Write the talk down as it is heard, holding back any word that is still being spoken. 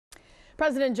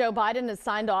President Joe Biden has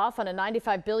signed off on a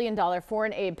 $95 billion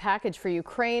foreign aid package for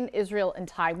Ukraine, Israel, and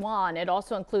Taiwan. It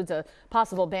also includes a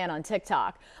possible ban on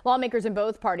TikTok. Lawmakers in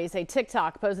both parties say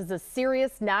TikTok poses a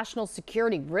serious national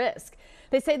security risk.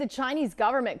 They say the Chinese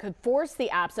government could force the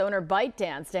app's owner,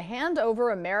 ByteDance, to hand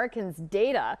over Americans'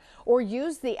 data or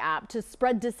use the app to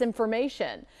spread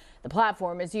disinformation. The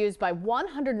platform is used by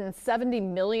 170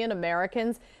 million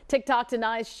Americans. TikTok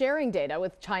denies sharing data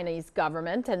with Chinese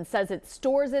government and says it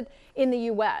stores it in the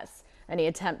U.S. Any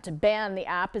attempt to ban the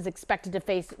app is expected to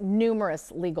face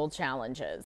numerous legal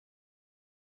challenges.